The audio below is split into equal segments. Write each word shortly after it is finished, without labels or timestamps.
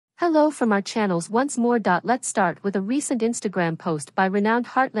Hello from our channels once more. Let's start with a recent Instagram post by renowned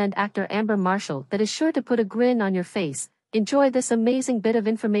Heartland actor Amber Marshall that is sure to put a grin on your face. Enjoy this amazing bit of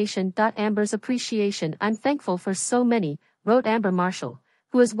information. Amber's appreciation. I'm thankful for so many, wrote Amber Marshall,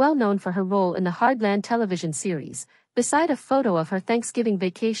 who is well known for her role in the Heartland television series, beside a photo of her Thanksgiving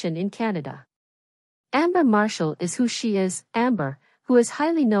vacation in Canada. Amber Marshall is who she is. Amber, who is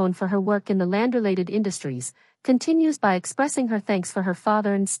highly known for her work in the land-related industries, continues by expressing her thanks for her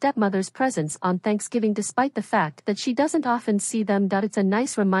father and stepmother's presence on Thanksgiving despite the fact that she doesn't often see them. It's a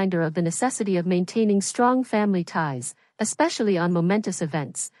nice reminder of the necessity of maintaining strong family ties, especially on momentous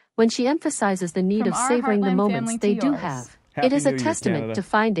events, when she emphasizes the need of savoring the moments they do have. It is a testament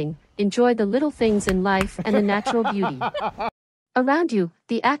to enjoy the little things in life and the natural beauty around you.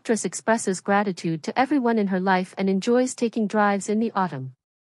 The actress expresses gratitude to everyone in her life and enjoys taking drives in the autumn.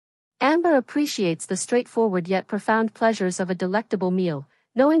 Amber appreciates the straightforward yet profound pleasures of a delectable meal,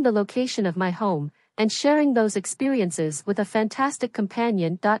 knowing the location of my home, and sharing those experiences with a fantastic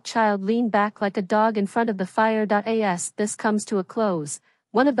companion. Child leaned back like a dog in front of the fire. As this comes to a close,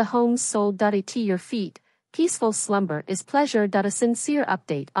 one of the home's sold. At your feet, peaceful slumber is pleasure. A sincere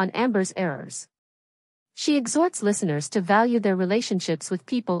update on Amber's errors. She exhorts listeners to value their relationships with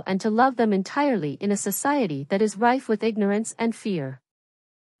people and to love them entirely in a society that is rife with ignorance and fear.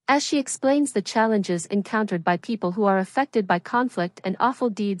 As she explains the challenges encountered by people who are affected by conflict and awful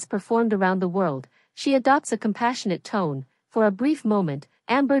deeds performed around the world, she adopts a compassionate tone. For a brief moment,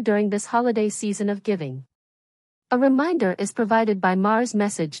 Amber, during this holiday season of giving. A reminder is provided by Mars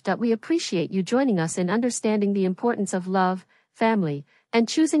Message. We appreciate you joining us in understanding the importance of love, family, and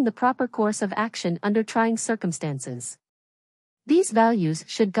choosing the proper course of action under trying circumstances. These values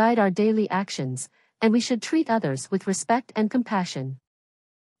should guide our daily actions, and we should treat others with respect and compassion.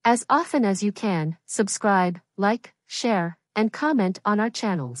 As often as you can, subscribe, like, share, and comment on our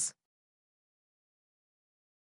channels.